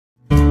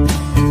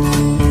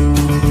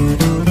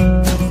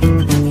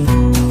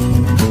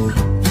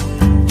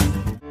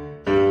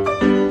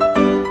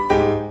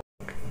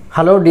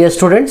Hello dear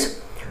students,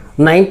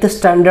 9th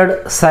standard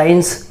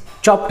science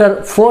chapter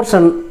force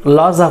and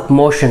laws of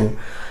motion.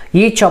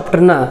 ಈ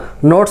ಚಾಪ್ಟರ್ನ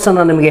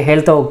ನೋಟ್ಸನ್ನು ನಿಮಗೆ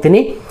ಹೇಳ್ತಾ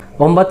ಹೋಗ್ತೀನಿ.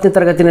 9ನೇ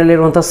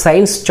ತರಗತಿನಲ್ಲಿರುವಂಥ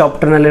ಸೈನ್ಸ್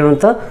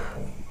ಚಾಪ್ಟರ್ನಲ್ಲಿರುವಂಥ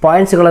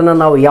ಪಾಯಿಂಟ್ಸ್ಗಳನ್ನು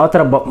ನಾವು ಯಾವ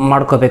ಥರ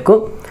ಮಾಡ್ಕೋಬೇಕು,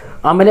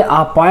 ಆಮೇಲೆ ಆ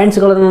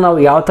ಪಾಯಿಂಟ್ಸ್ಗಳನ್ನು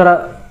ನಾವು ಯಾವ ಥರ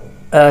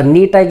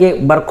ನೀಟಾಗಿ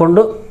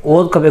ಬರ್ಕೊಂಡು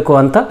ಓದ್ಕೋಬೇಕು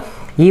ಅಂತ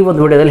ಈ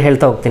ಒಂದು ವಿಡಿಯೋದಲ್ಲಿ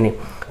ಹೇಳ್ತಾ ಹೋಗ್ತೀನಿ.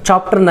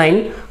 Chapter 9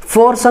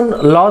 force and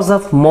loss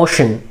of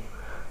motion.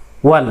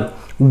 1.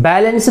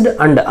 Balanced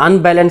and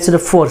unbalanced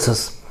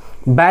forces.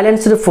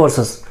 Balanced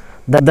forces.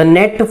 The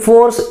net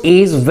force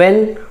is when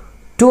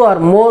two or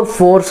more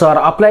force are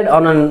applied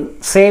on a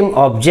same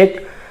object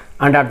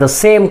and at the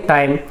same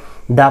time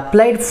the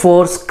applied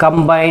force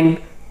combined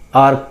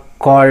are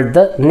called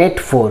the net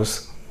force.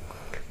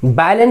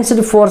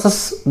 Balanced forces,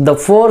 the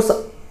force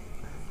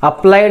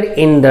applied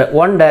in the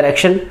one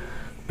direction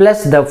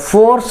plus the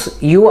force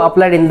you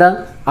applied in the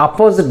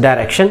opposite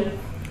direction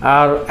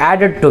are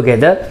added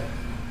together.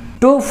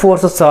 Two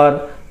forces are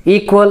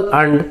equal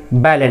and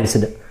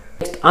balanced.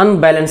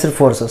 Unbalanced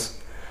forces.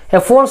 A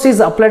force is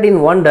applied in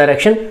one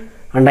direction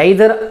and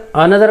either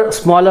another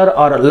smaller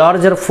or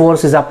larger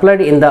force is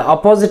applied in the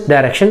opposite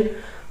direction,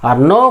 or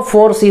no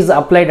force is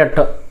applied at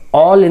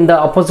all in the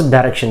opposite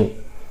direction.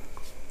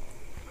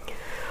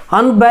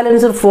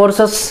 Unbalanced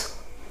forces.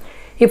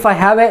 If I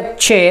have a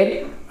chair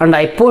and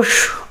I push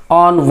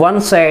on one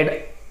side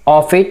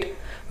of it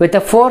with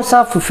a force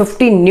of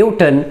 50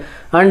 Newton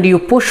and you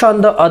push on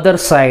the other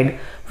side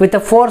with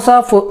a force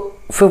of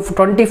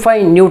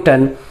 25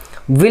 Newton,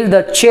 will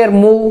the chair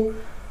move?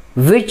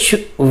 Which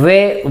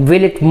way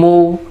will it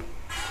move?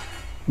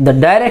 The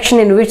direction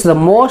in which the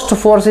most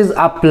force is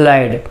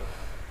applied.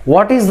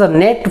 What is the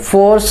net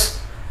force?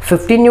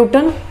 50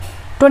 Newton,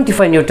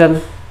 25 Newton.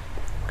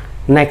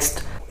 Next,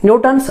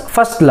 Newton's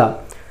first law.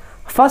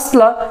 First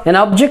law, an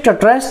object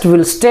at rest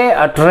will stay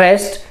at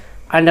rest,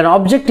 and an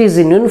object is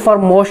in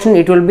uniform motion,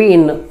 it will be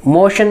in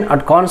motion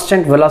at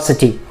constant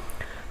velocity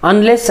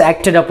unless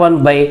acted upon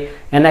by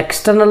an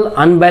external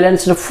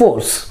unbalanced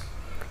force.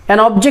 An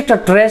object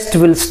at rest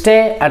will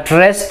stay at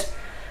rest,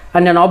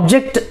 and an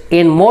object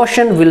in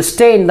motion will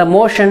stay in the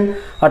motion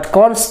at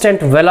constant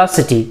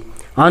velocity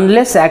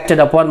unless acted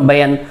upon by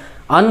an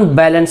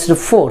unbalanced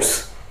force.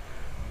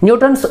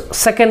 Newton's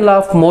second law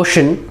of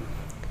motion.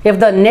 If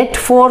the net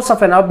force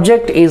of an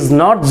object is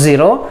not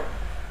zero,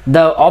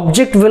 the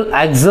object will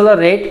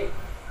accelerate.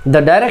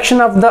 The direction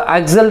of the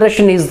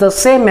acceleration is the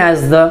same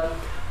as the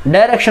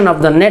direction of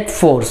the net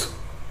force.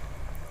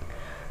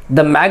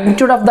 The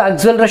magnitude of the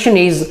acceleration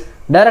is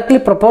directly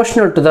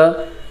proportional to the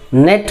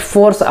net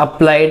force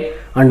applied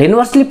and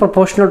inversely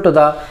proportional to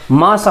the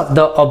mass of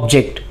the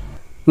object.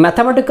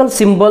 Mathematical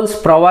symbols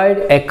provide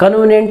a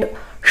convenient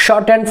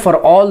shorthand for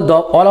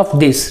all of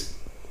this.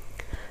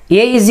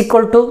 A is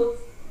equal to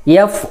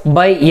F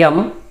by M,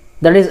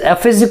 that is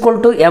F is equal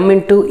to M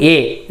into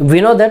A. We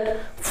know that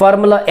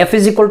formula F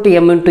is equal to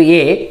M into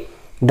A,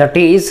 that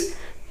is,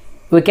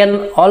 we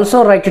can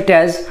also write it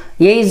as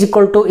A is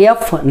equal to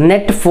F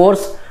net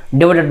force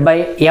divided by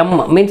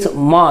M means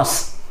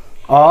mass,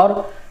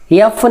 or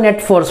F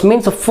net force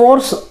means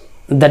force,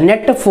 the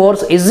net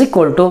force is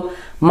equal to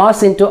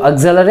mass into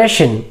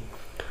acceleration.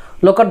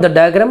 Look at the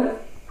diagram.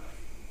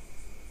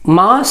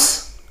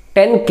 Mass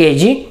 10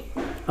 kg,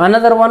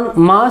 another one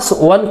mass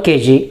 1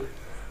 kg.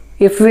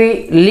 If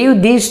we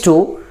leave these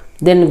two,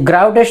 then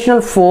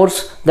gravitational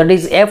force, that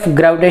is F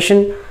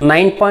gravitation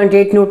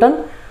 9.8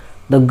 Newton,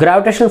 the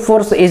gravitational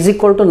force is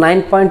equal to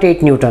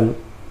 9.8 Newton.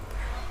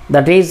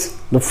 That is,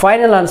 the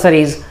final answer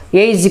is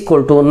A is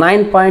equal to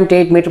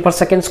 9.8 meter per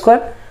second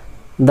square.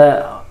 The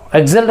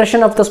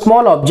acceleration of the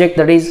small object,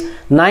 that is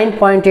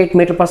 9.8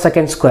 meter per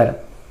second square.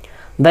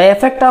 The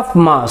effect of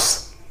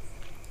mass.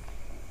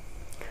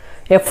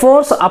 A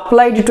force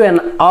applied to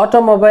an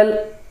automobile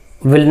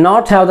will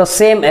not have the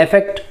same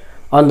effect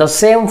on the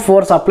same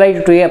force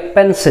applied to a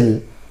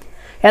pencil.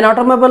 An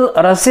automobile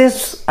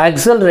resists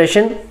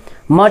acceleration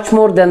much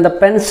more than the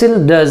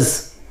pencil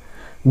does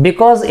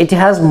because it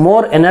has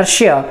more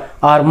inertia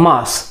or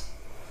mass.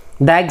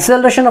 The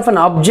acceleration of an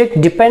object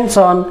depends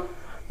on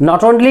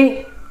not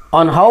only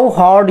on how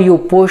hard you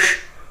push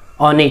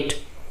on it,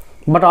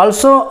 but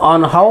also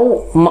on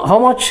how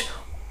much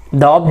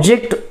the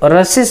object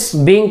resists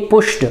being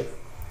pushed.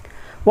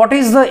 What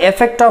is the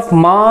effect of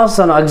mass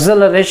on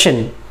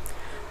acceleration?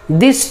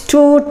 This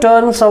too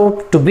turns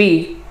out to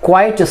be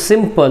quite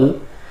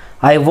simple.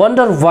 I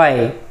wonder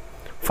why.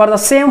 For the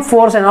same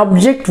force, an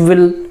object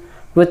will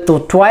with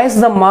twice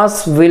the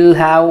mass will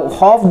have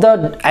half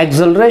the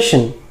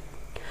acceleration.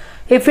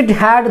 If it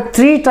had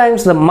 3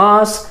 times the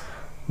mass,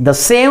 the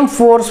same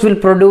force will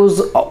produce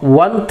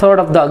 1/3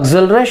 of the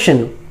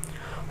acceleration.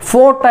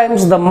 4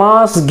 times the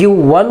mass give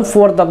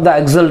 1/4 of the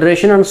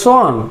acceleration, and so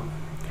on.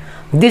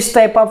 This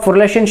type of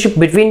relationship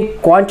between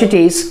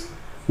quantities,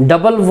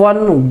 double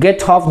one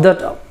get half the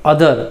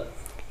other,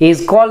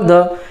 is called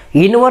the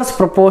inverse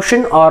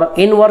proportion or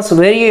inverse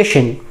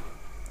variation.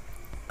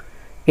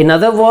 In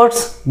other words,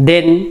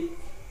 then,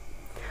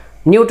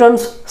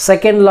 Newton's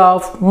second law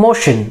of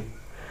motion.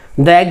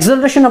 The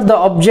acceleration of the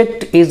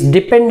object is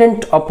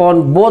dependent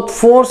upon both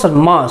force and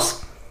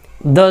mass.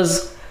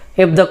 Thus,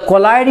 if the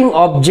colliding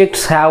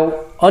objects have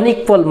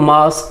unequal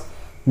mass,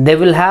 they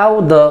will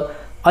have the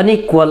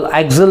unequal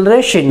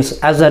accelerations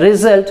as a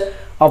result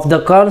of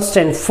the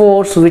constant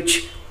force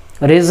which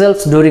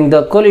results during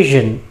the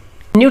collision.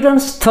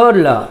 Newton's third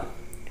law.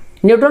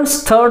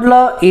 Newton's third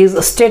law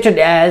is stated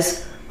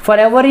as, for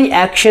every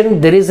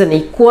action there is an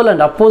equal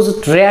and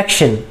opposite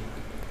reaction.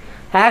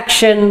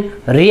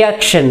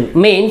 Action-reaction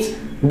means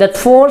that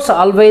force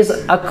always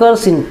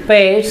occurs in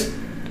pairs.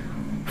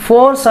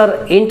 Force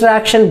or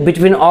interaction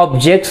between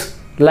objects,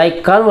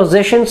 like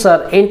conversations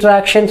or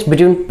interactions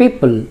between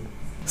people.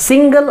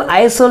 Single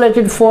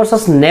isolated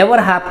forces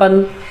never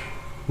happen.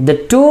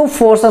 The two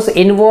forces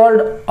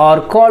involved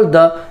are called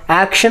the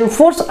action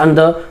force and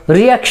the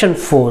reaction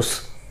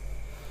force.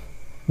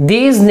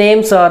 These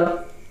names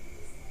are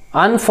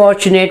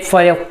unfortunate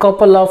for a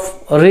couple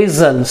of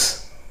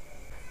reasons.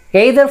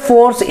 Either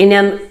force in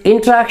an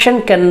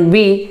interaction can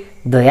be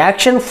the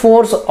action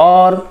force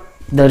or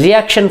the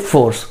reaction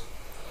force.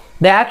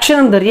 The action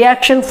and the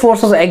reaction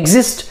forces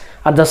exist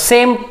at the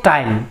same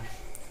time.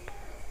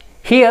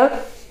 Here,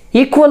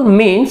 equal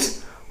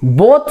means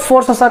both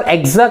forces are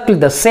exactly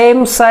the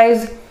same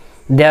size,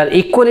 they are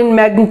equal in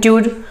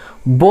magnitude,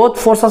 both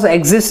forces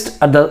exist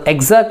at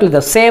exactly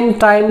the same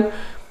time,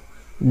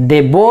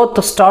 they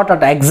both start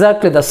at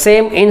exactly the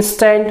same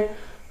instant,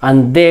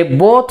 and they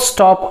both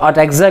stop at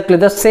exactly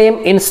the same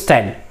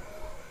instant.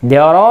 They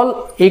are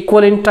all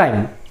equal in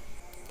time.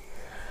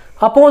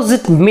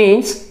 Opposite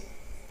means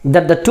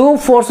that the two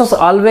forces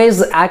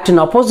always act in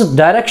opposite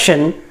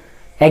direction,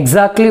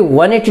 exactly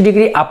 180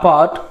 degrees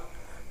apart.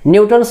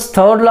 Newton's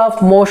third law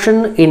of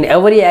motion: in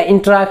every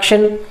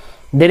interaction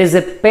there is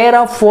a pair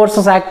of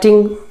forces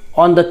acting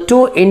on the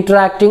two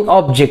interacting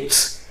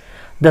objects.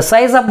 The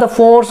size of the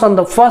force on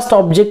the first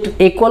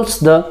object equals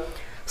the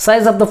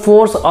size of the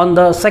force on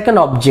the second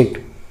object.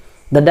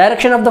 The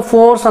direction of the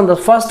force on the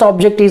first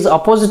object is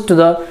opposite to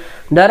the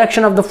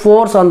direction of the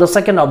force on the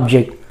second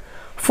object.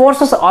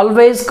 Forces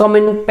always come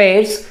in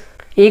pairs,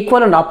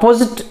 equal and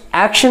opposite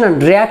action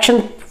and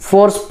reaction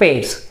force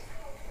pairs.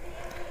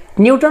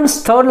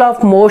 Newton's third law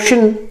of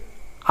motion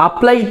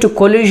applies to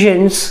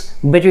collisions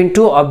between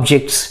two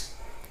objects.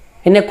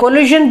 In a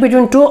collision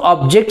between two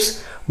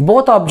objects,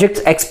 both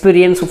objects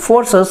experience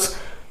forces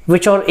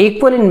which are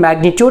equal in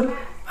magnitude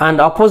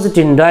and opposite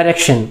in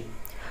direction.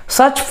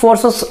 Such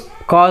forces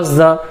cause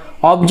the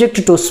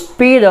object to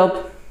speed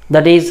up,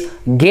 that is,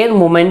 gain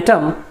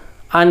momentum,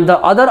 and the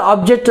other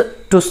object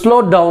to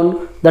slow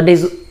down, that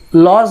is,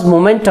 lose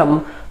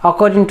momentum.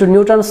 According to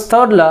Newton's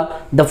third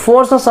law, the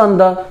forces on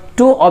the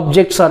two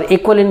objects are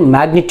equal in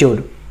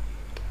magnitude.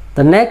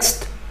 The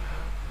next,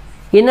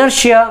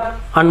 inertia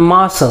and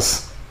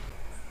masses.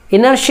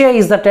 Inertia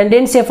is the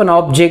tendency of an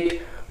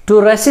object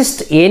to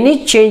resist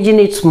any change in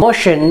its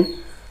motion.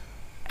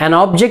 An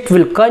object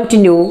will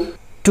continue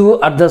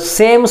to at the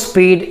same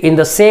speed in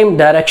the same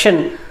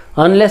direction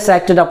unless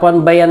acted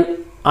upon by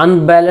an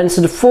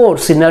unbalanced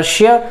force.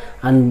 Inertia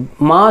and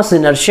mass.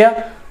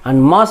 Inertia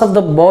and mass of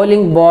the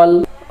bowling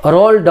ball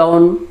roll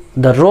down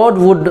the road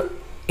would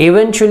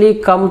eventually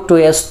come to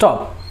a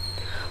stop.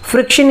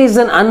 Friction is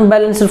an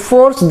unbalanced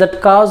force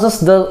that causes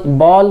the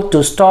ball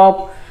to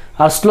stop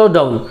or slow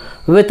down.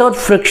 Without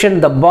friction,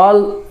 the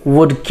ball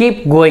would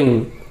keep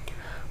going.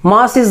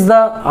 Mass is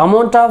the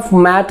amount of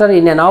matter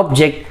in an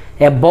object.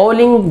 A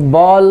bowling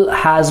ball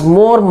has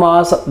more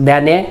mass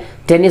than a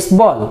tennis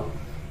ball.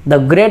 The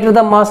greater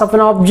the mass of an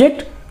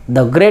object,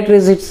 the greater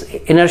is its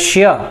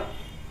inertia.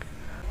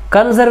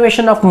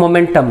 Conservation of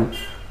momentum.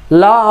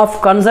 Law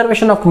of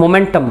conservation of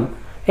momentum.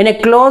 In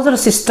a closed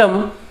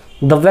system,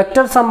 the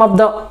vector sum of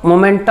the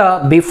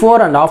momenta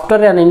before and after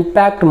an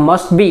impact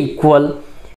must be equal.